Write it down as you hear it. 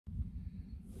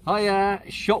Hi,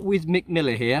 Shot with Mick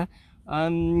Miller here.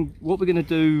 What we're going to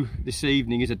do this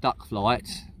evening is a duck flight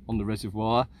on the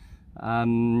reservoir.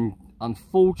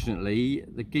 Unfortunately,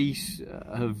 the geese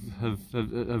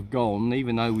have gone,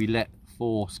 even though we let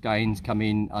 4 skeins come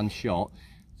in unshot,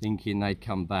 thinking they'd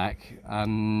come back.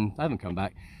 They haven't come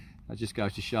back. That just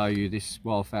goes to show you this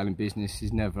wildfowling business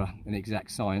is never an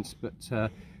exact science. But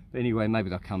anyway,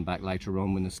 maybe they'll come back later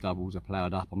on when the stubbles are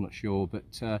ploughed up. I'm not sure, but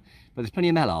there's plenty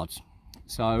of mallards.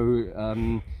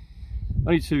 So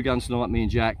only 2 guns tonight, me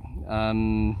and Jack,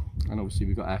 and obviously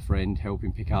we've got our friend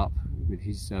helping pick up with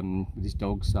his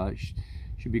dogs, so it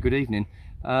should be a good evening.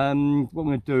 What I'm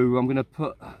going to do, I'm going to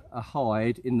put a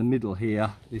hide in the middle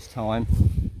here this time,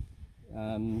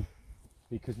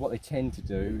 because what they tend to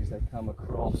do is they come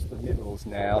across the middles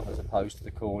now as opposed to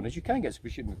the corners. You can get some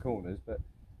shit in the corners, but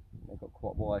they've got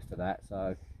quite wide for that. So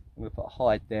I'm going to put a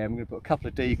hide there. I'm going to put a couple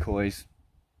of decoys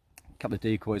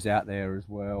out there as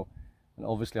well, and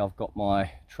obviously I've got my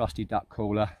trusty duck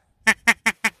caller, so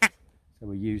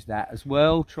we'll use that as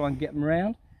well, try and get them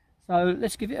around. So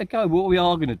let's give it a go. What we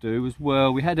are going to do as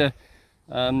well, we had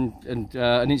an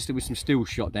incident with some still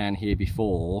shot down here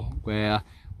before, where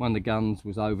one of the guns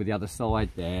was over the other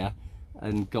side there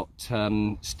and got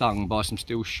stung by some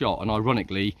still shot, and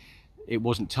ironically it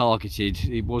wasn't targeted,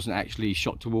 it wasn't actually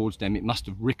shot towards them, it must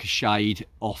have ricocheted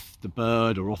off the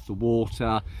bird or off the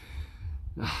water.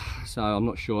 So I'm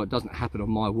not sure, it doesn't happen on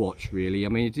my watch really. I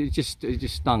mean, it just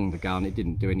stung the gun, it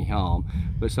didn't do any harm.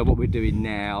 But so what we're doing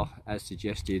now, as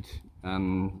suggested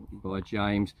by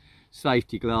James,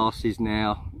 safety glasses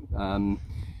now,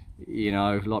 you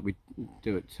know, like we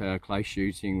do at clay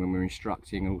shooting when we're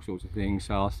instructing and all sorts of things.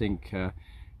 So I think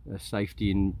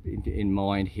safety in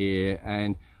mind here.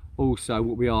 And also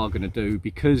what we are going to do,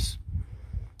 because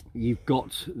you've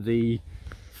got the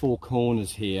 4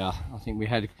 corners here, I think we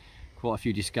had quite a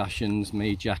few discussions,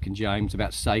 me, Jack and James,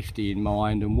 about safety in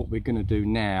mind. And what we're going to do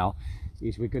now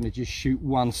is we're going to just shoot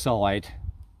one side,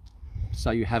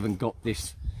 so you haven't got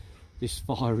this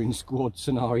firing squad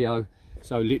scenario.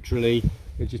 So literally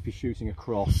you'll just be shooting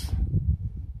across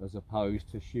as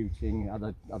opposed to shooting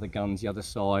other guns the other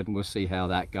side, and we'll see how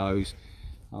that goes.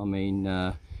 I mean,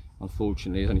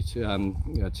 unfortunately there's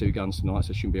only 2 guns tonight,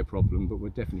 so it shouldn't be a problem, but we'll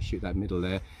definitely shoot that middle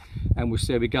there and we'll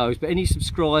see how it goes. But any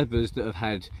subscribers that have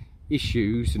had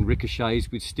issues and ricochets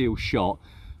with steel shot,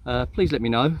 please let me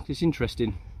know. It's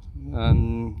interesting.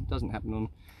 It doesn't happen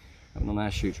on our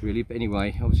shoots really, but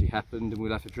anyway, obviously happened, and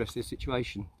we'll have to address this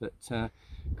situation. But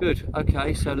good.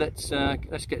 Okay, so let's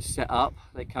get set up.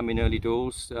 They come in early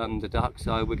doors, the duck,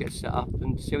 so we'll get set up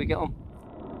and see how we get on.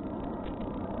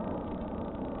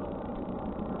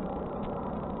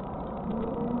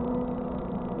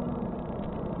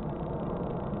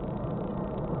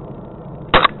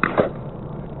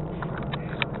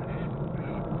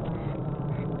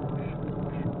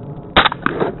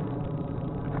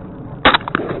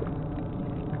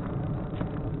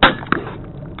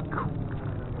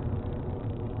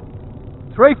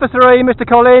 Three for 3, Mr.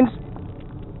 Collins.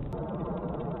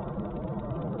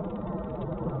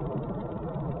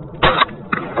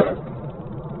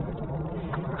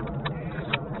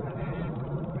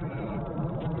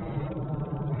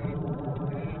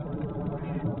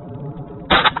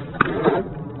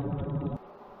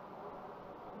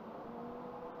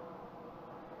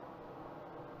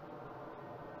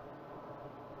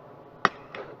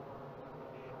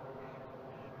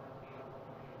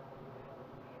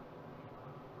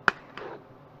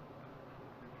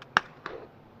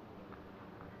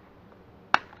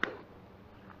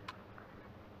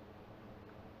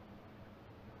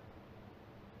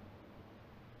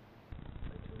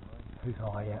 Who's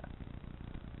high yet?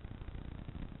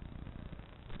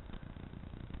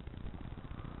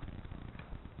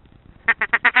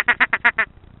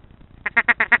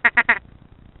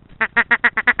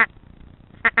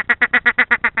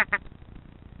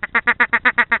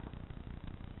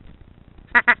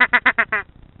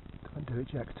 Can't do it,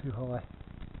 Jack, too high.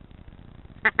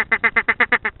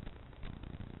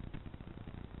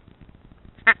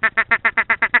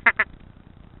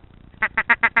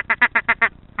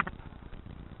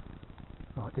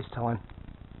 Right, this time.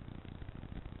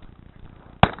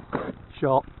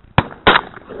 Shot.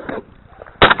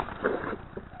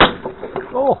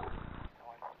 Oh!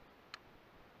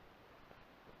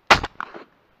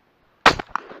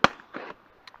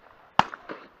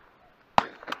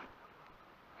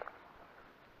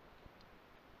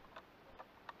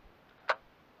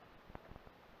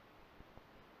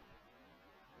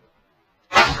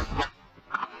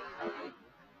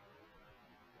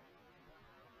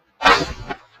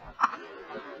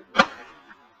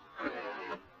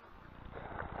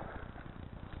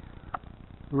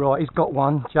 Right, he's got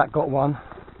one. Jack got one.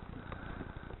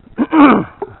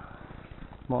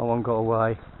 My one got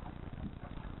away.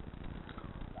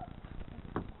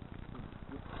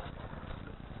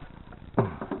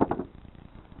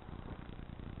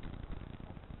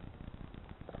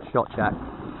 Shot Jack.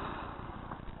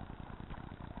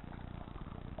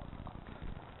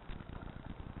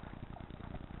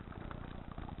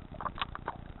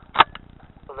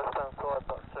 The left hand side,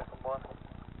 that second one.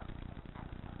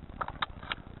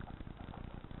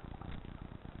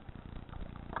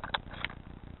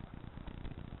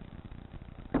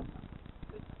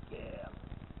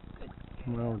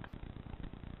 Well,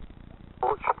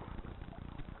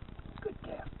 Good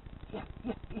girl. Yeah,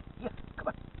 yeah, yeah, yeah. Come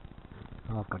on.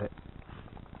 oh, I've got it.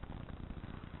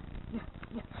 Yeah,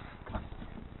 yeah. Come on.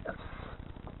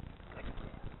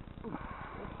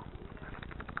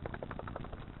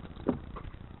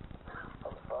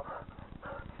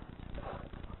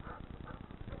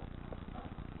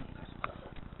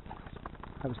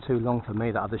 That was too long for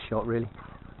me, that other shot, really.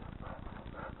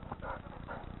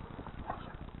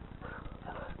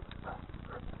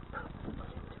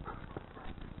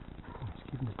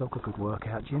 It's giving the dog a good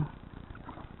workout, Jim.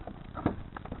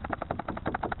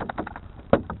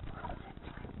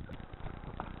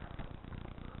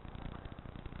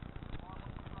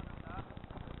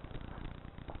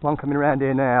 One coming around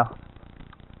here now.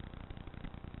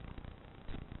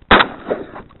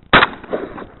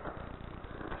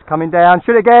 It's coming down.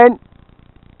 Shoot again.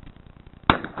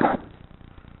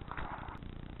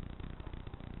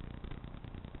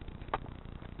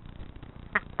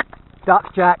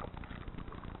 Duck, Jack.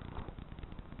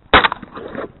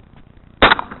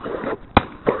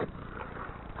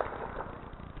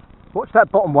 Watch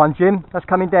that bottom one, Jim. That's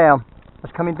coming down.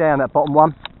 That's coming down, that bottom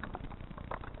one.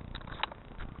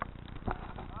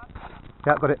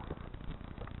 Yeah, got it.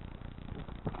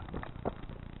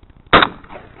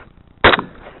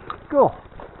 Go.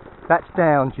 That's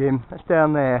down, Jim. That's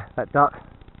down there, that duck.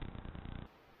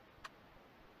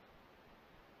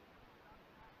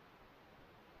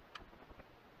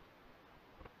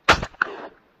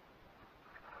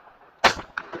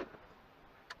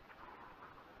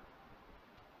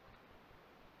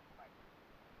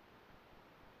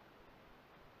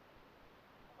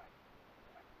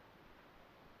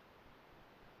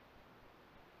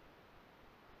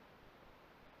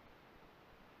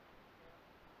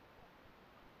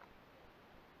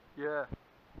 Yeah.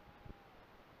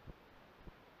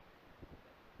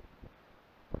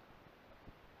 Is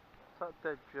that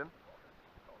dead, Jim?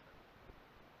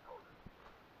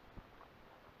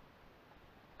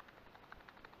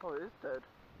 Oh, it is dead.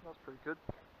 That's pretty good.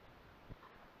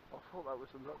 I thought that was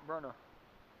a runner.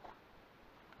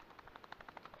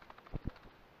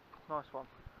 Nice one.